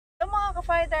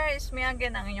ka-fighter, is me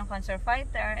again, ang inyong cancer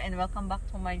fighter, and welcome back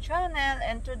to my channel.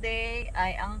 And today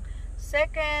ay ang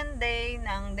second day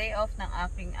ng day off ng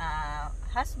aking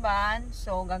husband.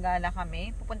 So gagala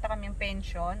kami, pupunta kami ng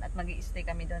pension at mag-i-stay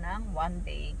kami doon ng 1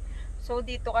 day. So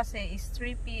dito kasi is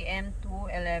 3 PM to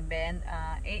 11.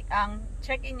 Ang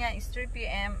check-in niya is 3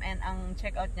 PM and ang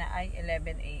check-out niya ay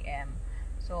 11 AM.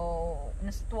 So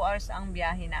nasa 2 hours ang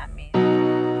biyahe namin.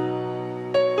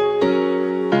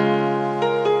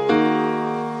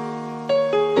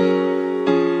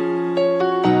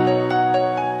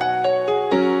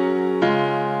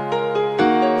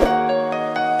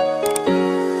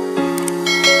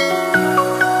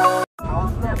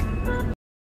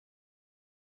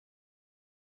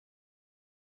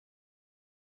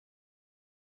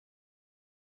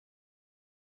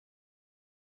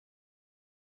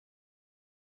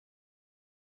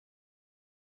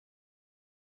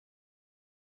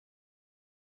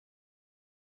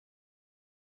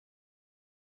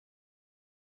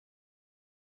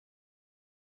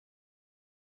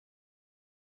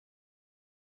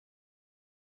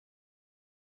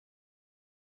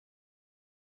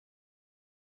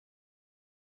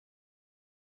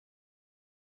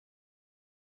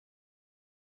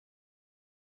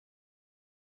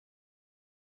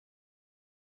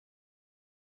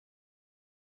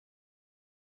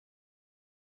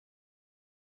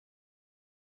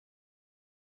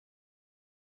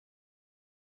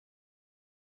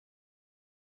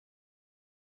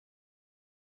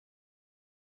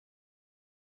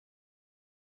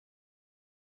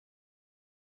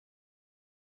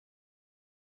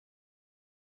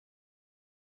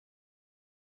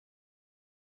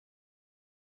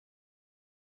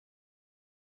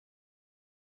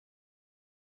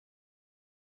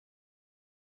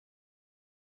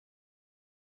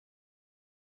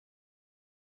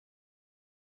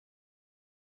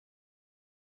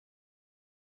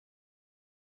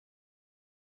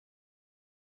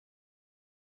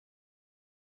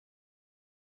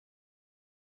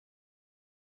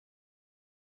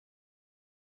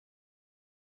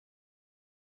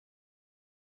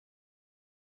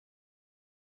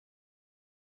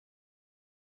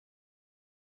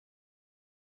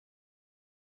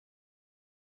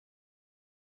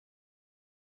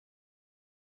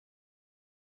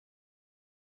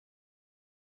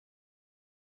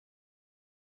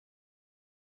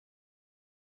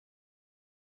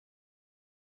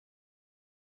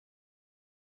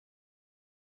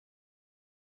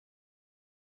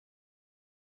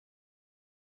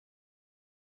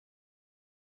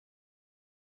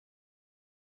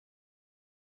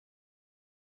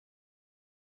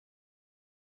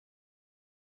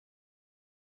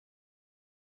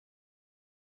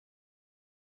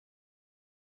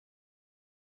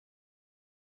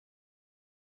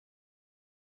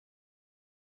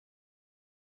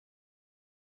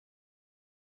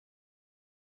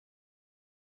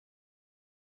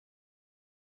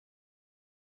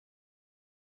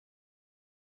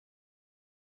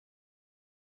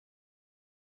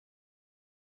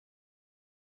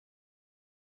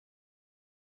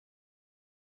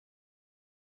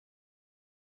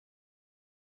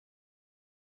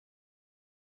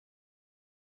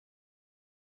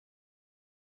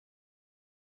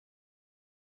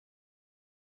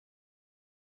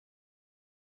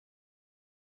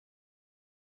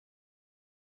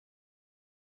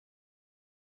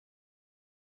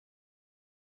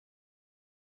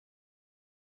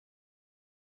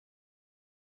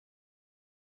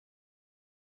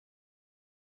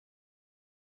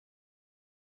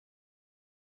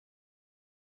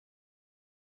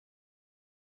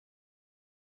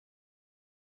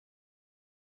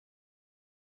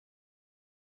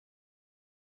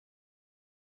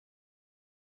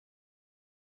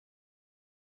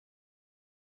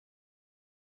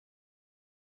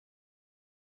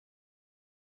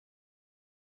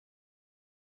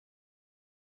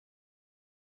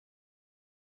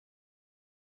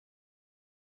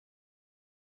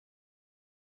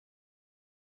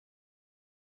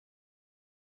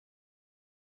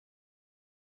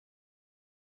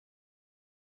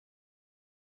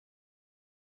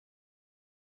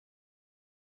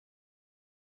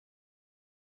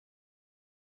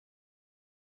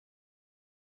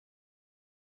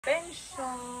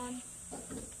 Pension.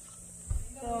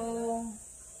 So,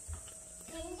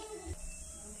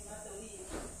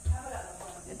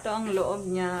 ito ang loob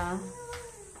niya.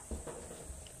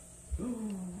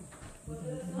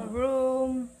 A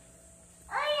room.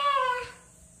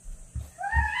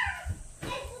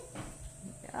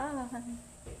 Yan.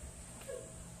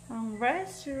 Ang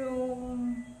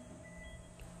restroom.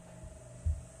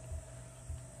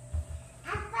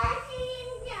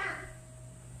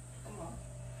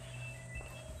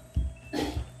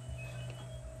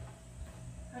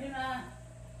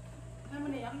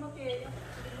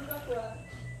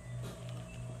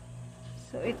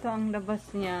 Ito ang labas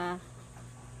niya.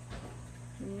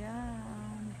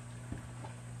 Ayan.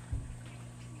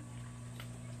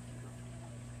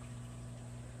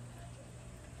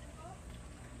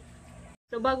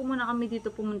 So, bago muna kami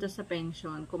dito pumunta sa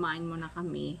pension, kumain muna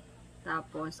kami.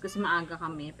 Tapos, kasi maaga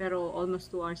kami, pero almost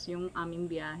 2 hours yung aming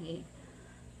biyahe.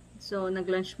 So,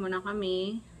 nag-lunch muna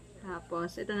kami.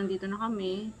 Tapos, ito, nandito na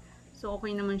kami. So,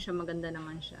 okay naman siya, maganda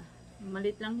naman siya.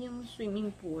 Malit lang yung swimming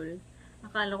pool.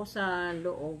 Akala ko sa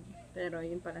loob, pero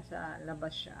yun pala sa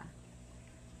labas siya.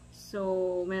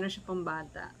 So, meron siya pang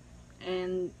bata.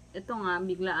 And, ito nga,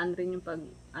 biglaan rin yung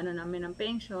namin ng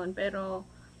pension, pero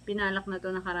pinalak na to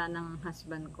nakaraan ng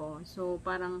husband ko. So,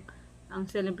 parang, ang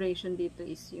celebration dito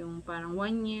is yung parang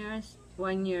 1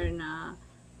 year na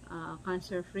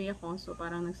cancer-free ako. So,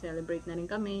 parang nag-celebrate na rin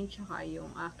kami. Tsaka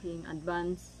yung aking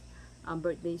advance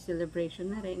birthday celebration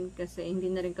na rin. Kasi hindi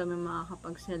na rin kami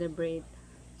makakapag-celebrate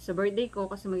sa birthday ko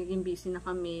kasi magiging busy na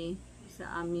kami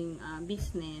sa aming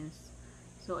business.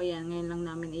 So, ayan, ngayon lang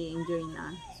namin i-enjoy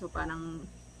na. So, parang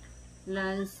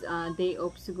last day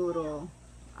off siguro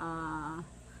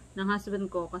ng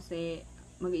husband ko kasi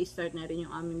mag-i-start na rin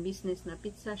yung aming business na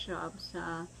pizza shop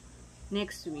sa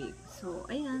next week. So,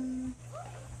 ayan.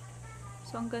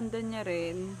 So, ang ganda niya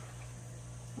rin.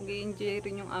 Mag-i-enjoy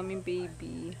rin yung aming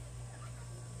baby.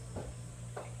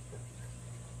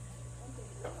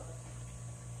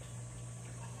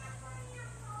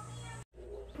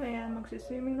 So, ayan.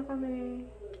 Magsiswimming na kami.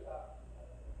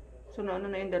 So, naano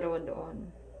na yung dalawa doon.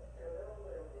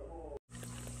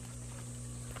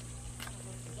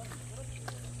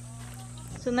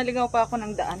 So, naligaw pa ako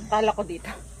ng daan. Kala ko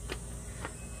dito.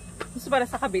 Gusto para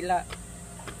sa kabila.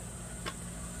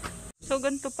 So,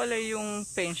 ganito pala yung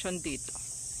pension dito.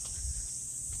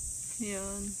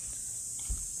 Yan.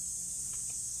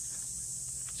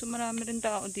 So, marami rin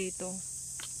tao dito.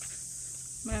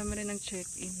 Marami rin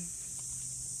nag-check-in.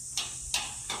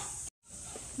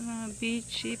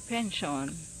 Beachy Pension.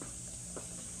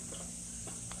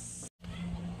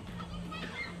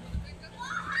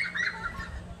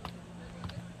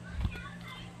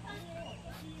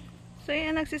 So,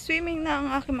 yan, nagsiswimming na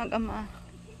ang aking mag-ama.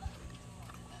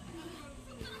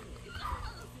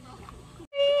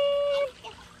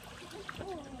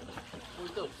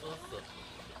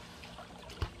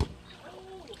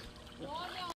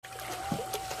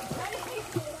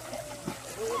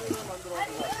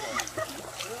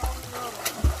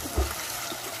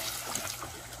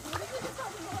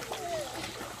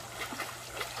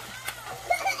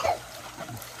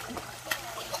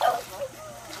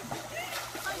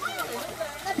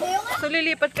 So,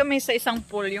 lilipat kami sa isang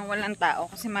pool yung walang tao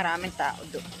kasi maraming tao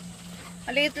doon.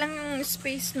 Maliit lang yung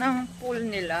space ng pool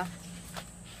nila.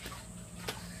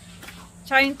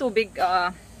 Tsaka yung tubig,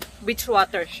 beach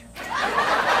water.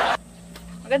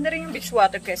 Maganda rin yung beach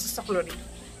water kaysa sa chlorine.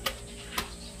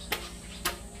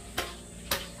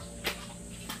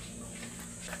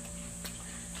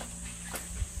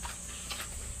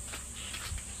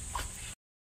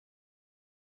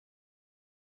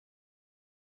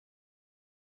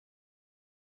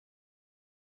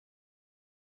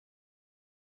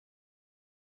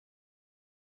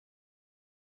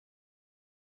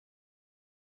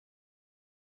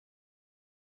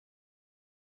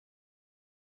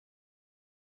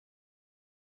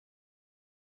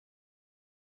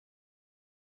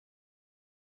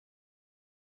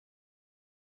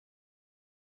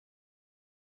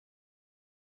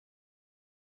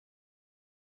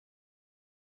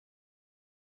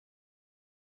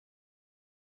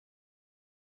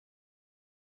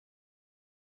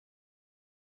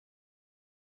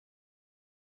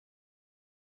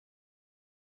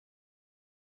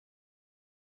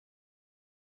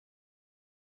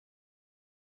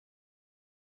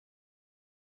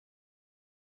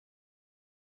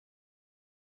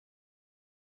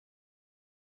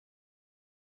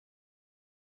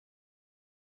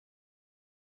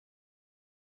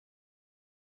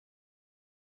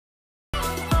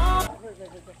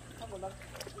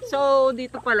 So,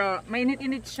 dito pala,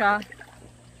 mainit-init siya.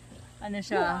 Ano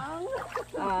siya?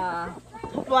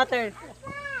 Hot water.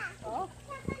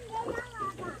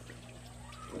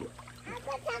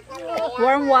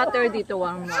 Warm water dito,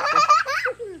 warm water.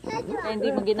 Kaya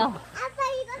hindi mo ginawa.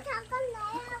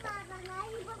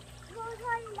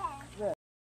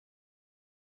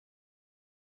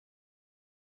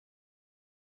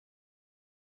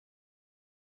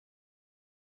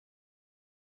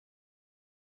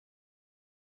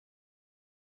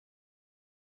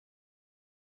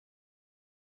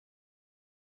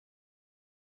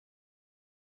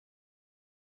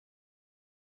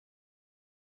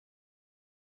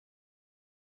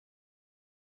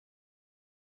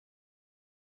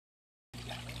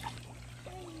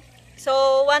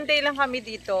 So, one day lang kami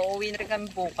dito. Uwi na rin kami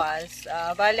bukas.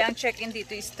 Bali, ang check-in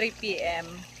dito is 3 p.m.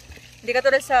 Hindi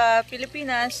katulad sa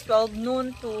Pilipinas, 12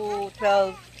 noon to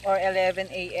 12 or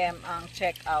 11 a.m. ang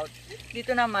check-out.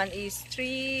 Dito naman is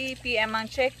 3 p.m. ang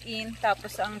check-in,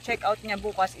 tapos ang check-out niya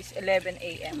bukas is 11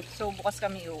 a.m. So, bukas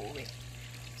kami uuwi.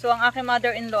 So, ang aking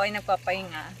mother-in-law ay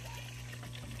nagpapahinga.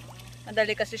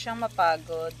 Madali kasi siyang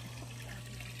mapagod.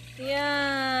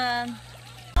 Yan.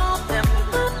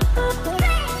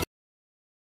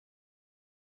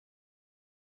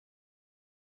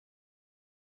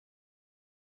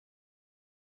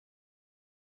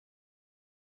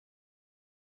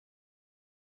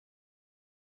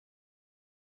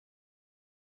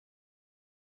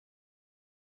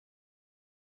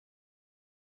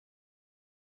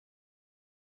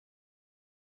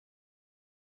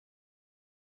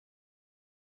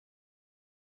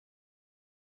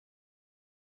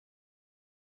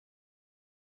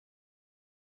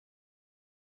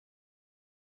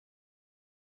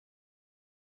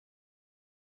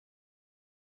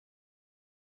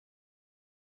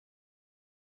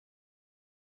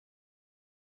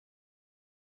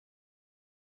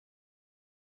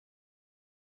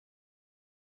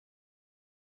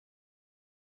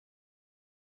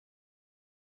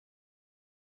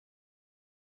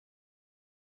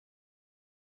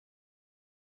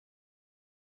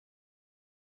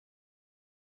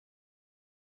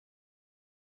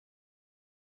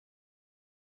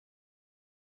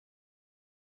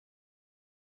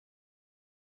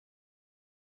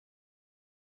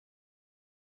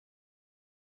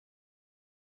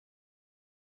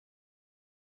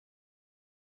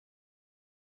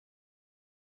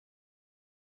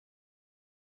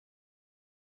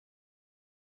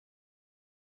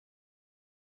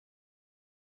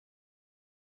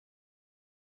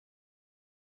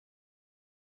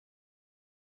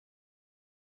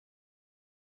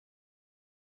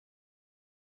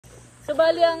 So,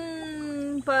 bali ang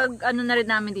pag ano na rin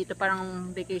namin dito, parang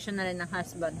vacation na rin ng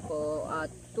husband ko.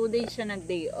 2 days siya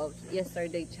nag-day off,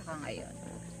 yesterday tsaka ngayon.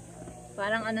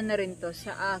 Parang ano na rin to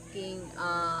sa aking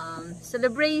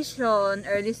celebration,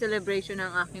 early celebration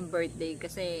ng aking birthday.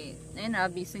 Kasi, ayun na,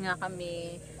 busy nga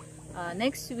kami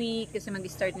next week kasi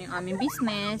mag-start na yung aming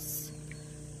business.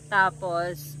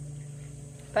 Tapos,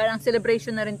 parang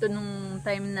celebration na rin to nung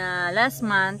time na last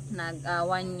month, nag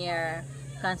 1 year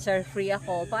cancer free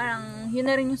ako. Parang yun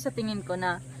na rin yung sa tingin ko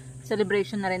na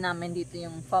celebration na rin namin dito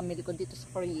yung family ko dito sa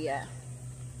Korea.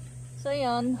 So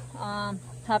yun,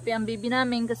 happy ang baby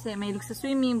namin kasi mahilig sa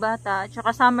swimming, bata,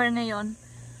 tsaka summer ngayon.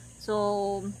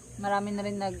 So marami na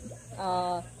rin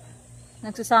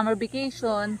nagsa-summer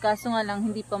vacation, kaso nga lang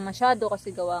hindi pa masyado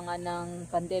kasi gawa nga ng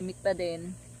pandemic pa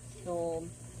din. So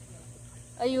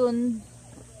ayun,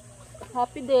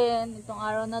 happy din itong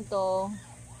araw na to.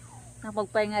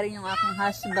 Nakapagpahinga rin yung aking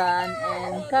husband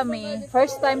and kami.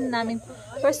 First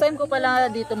time ko pala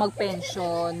dito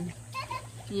mag-pension.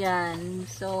 Yan.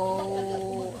 So,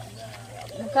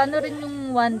 magkano rin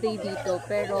yung 1 day dito,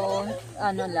 pero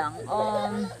ano lang,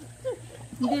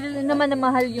 hindi naman na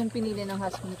mahal yung pinili ng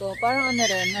husband ko. Parang ano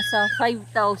rin, nasa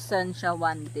 5,000 siya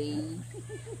 1 day.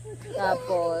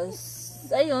 Tapos,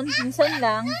 ayun, minsan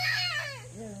lang.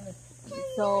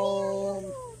 So,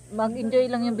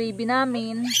 mag-enjoy lang yung baby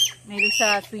namin. Mahilig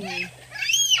sa swimming.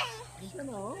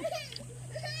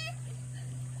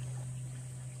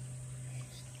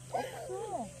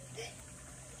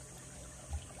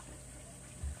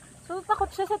 So,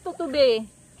 takot siya sa tutubi.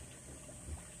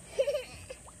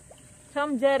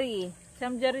 Chamjari.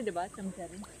 Chamjari, diba?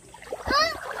 Chamjari.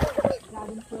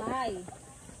 Dragonfly.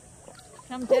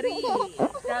 Chamjari.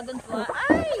 Dragonfly.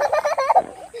 Ay!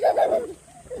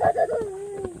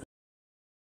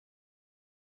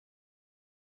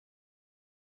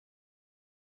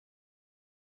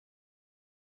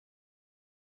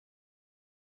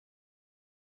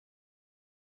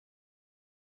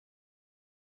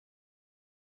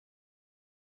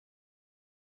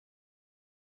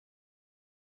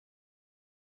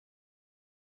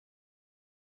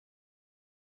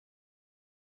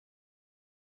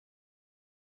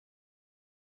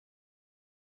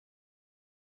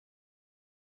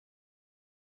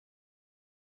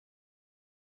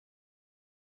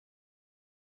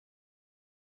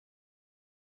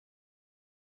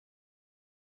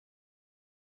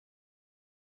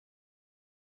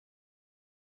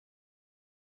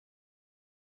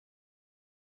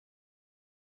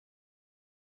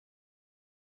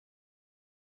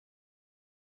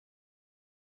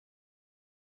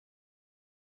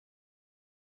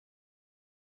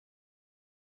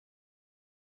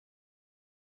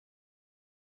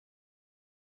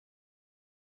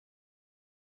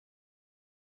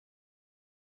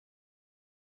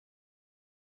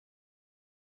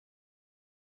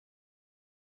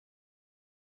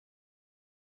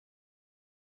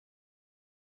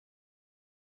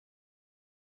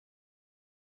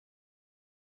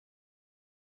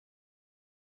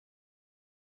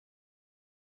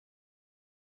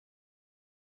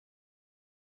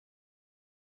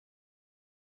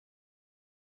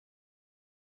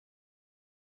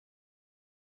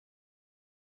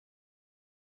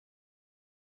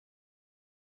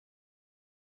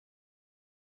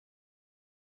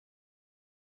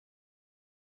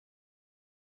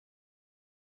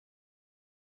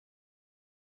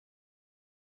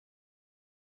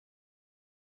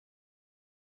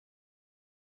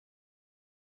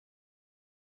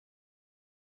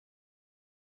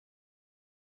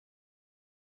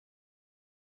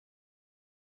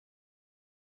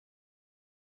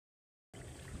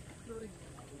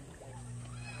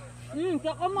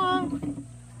 잠깐만.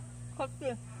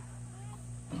 갈게.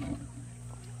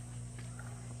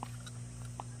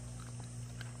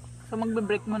 So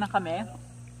magbe-break muna kami.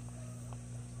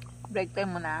 Break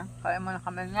time muna. Kaya muna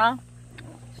kami nga.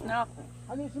 Snack.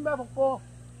 Ano yung simbabok po?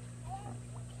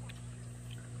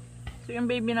 So yung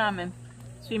baby namin,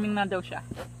 swimming na daw siya.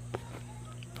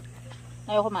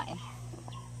 Ayaw kumain.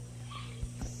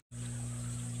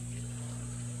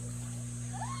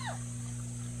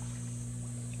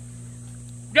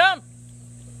 Jump!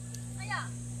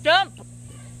 Jump!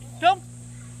 Jump!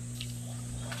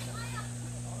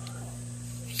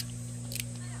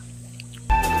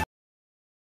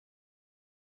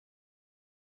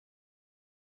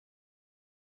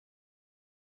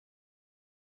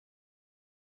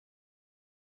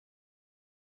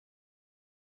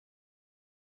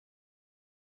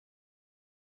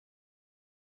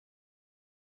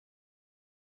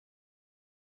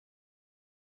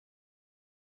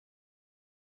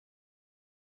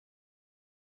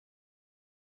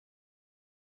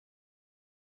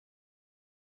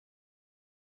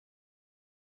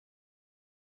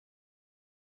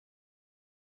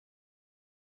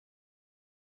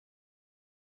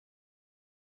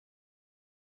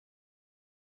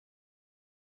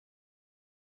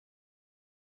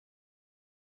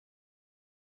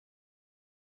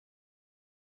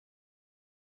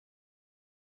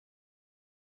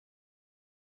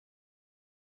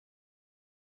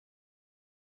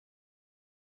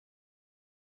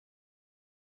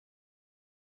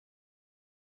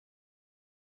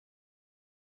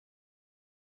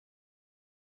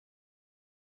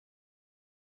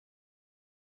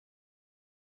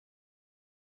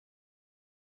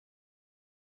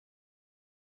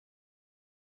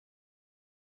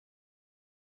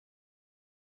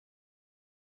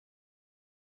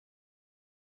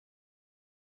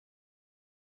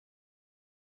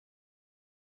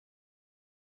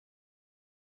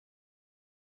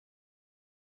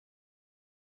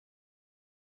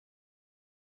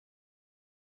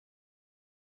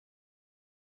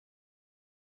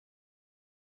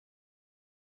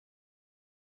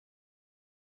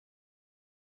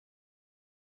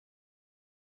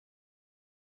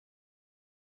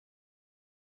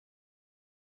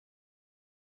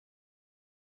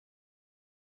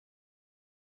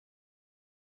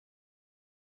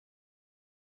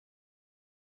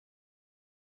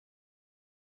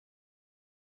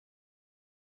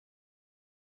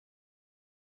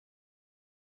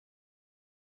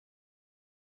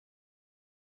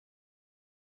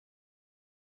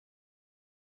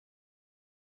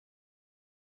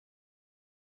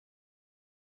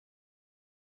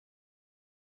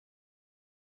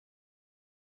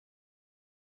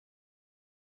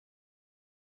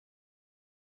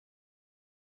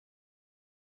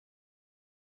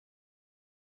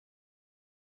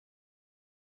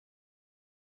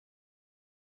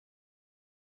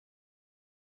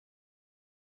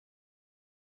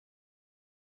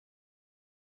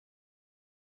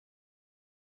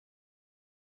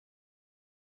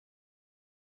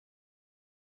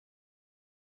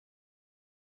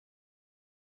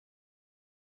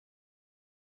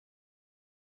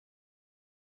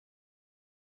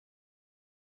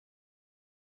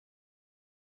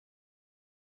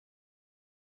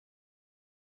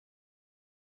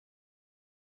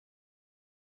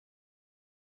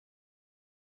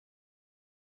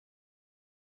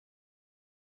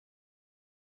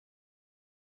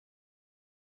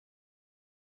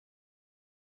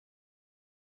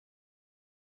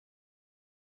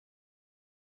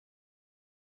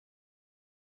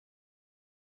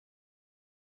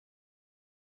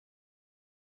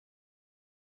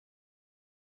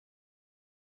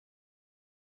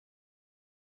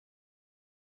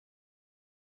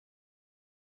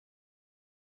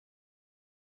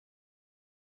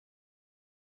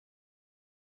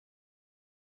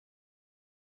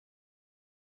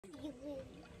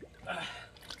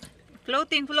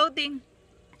 Floating, floating.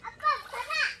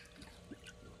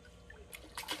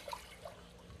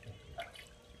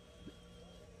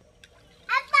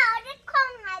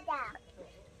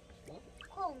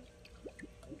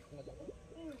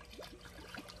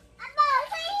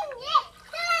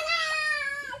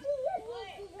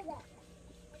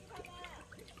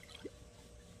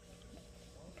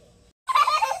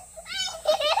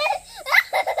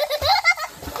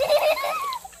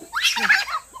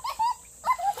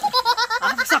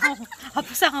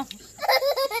 Apa ako?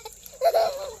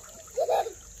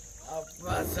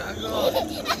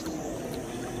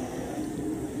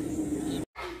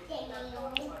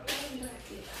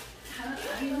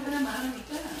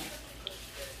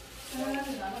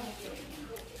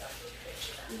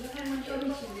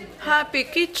 Happy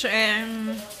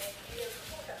kitchen.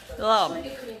 Love.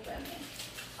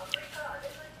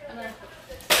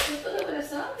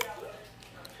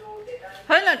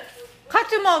 하나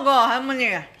같이 먹어,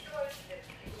 할머니.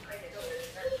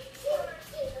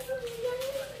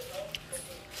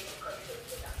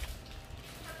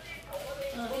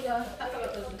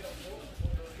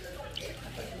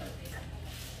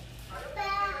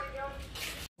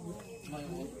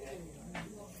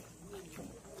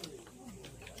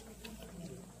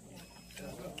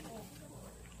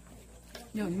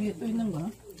 여기 위에 또 있는 거야?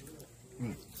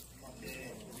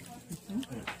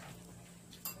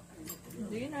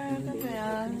 Dinner kasi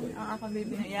yan. Ang akong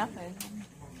bibinayakin.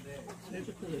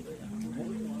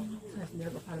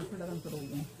 내가 바로 올라간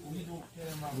들어오고.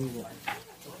 그리고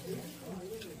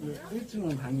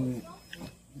 1층은 방이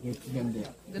이게 두 개인데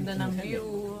Ganda ng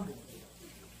view.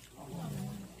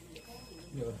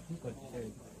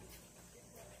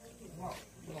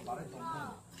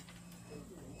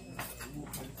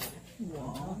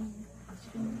 Wow.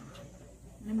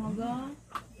 Ano mo ga?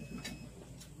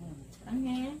 Ang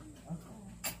yan?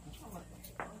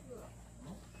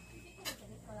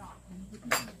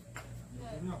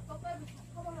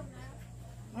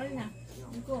 Ay na.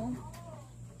 Ito.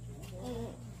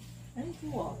 Ay,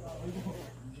 좋아.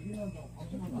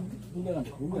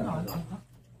 동네한테 보면 안 돼.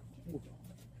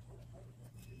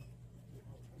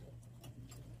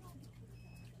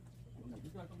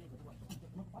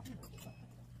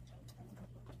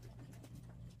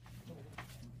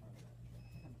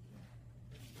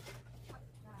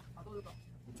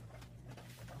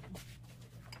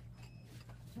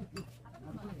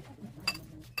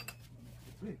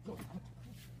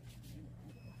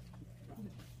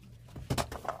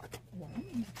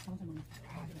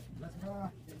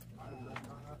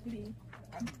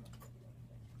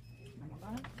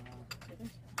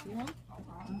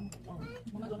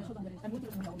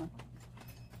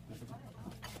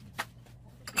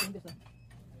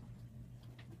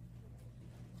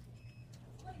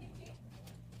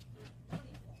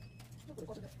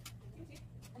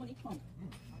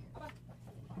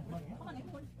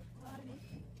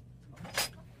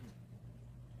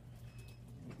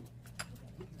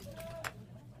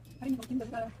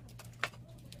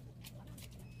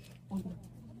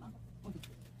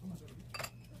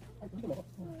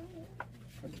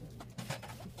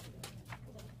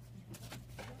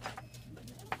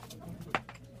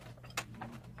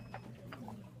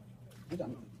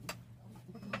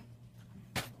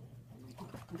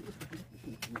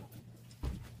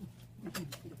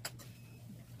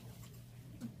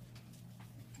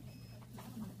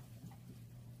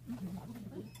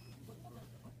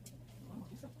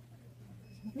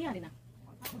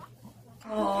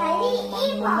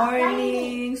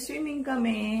 Morning swimming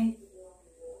kami.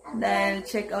 Dahil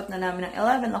check out na namin ng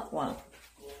 11 o'clock.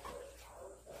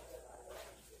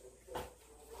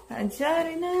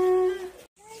 Ansyari na!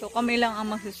 So kami lang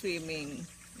ang magsiswimming.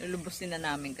 Lulubos din na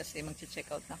namin kasi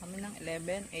mag-check out na kami ng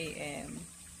 11 a.m.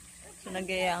 So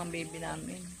nagaya ang baby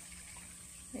namin.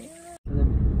 Ayan.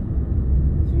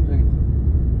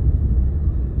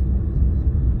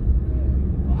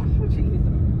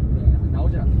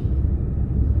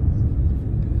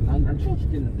 난 추워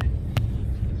죽겠는데.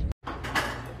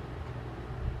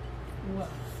 우와.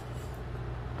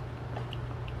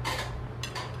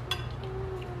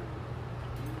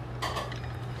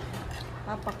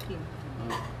 Papakin.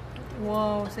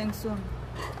 Wow, sengsung.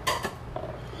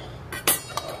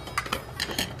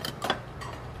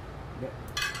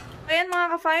 Ayan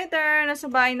mga ka-fighter, nasa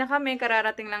bahay na kami,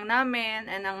 kararating lang namin.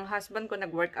 And ang husband ko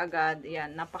nag-work agad.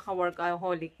 Ayan,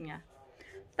 napaka-workaholic niya.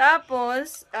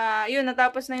 Tapos, yun,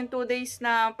 natapos na yung 2 days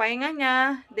na pahinga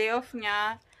niya, day off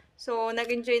niya. So,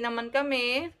 nag-enjoy naman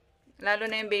kami. Lalo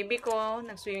na yung baby ko,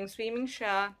 nag-swimming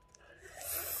siya.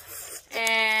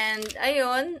 And,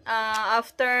 ayun,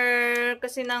 after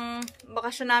kasi ng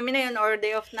bakasyon namin na yun, or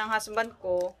day off ng husband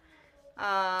ko,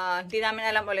 hindi namin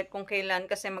alam ulit kung kailan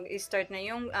kasi mag-start na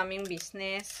yung aming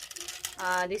business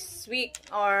this week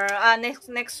or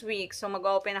next week. So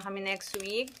mag-open na kami next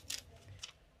week.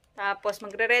 Tapos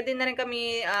magre-ready na rin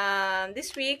kami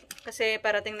this week kasi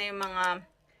parating na yung mga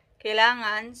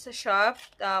kailangan sa shop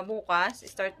bukas,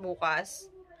 start bukas.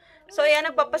 So, ayan,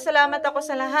 nagpapasalamat ako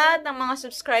sa lahat ng mga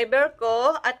subscriber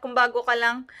ko. At kung bago ka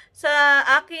lang sa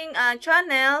aking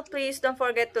channel, please don't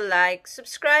forget to like,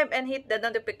 subscribe, and hit the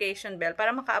notification bell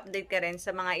para maka-update ka rin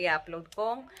sa mga i-upload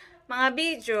kong mga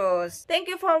videos.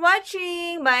 Thank you for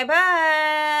watching!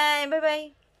 Bye-bye!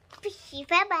 Bye-bye!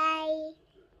 Bye-bye!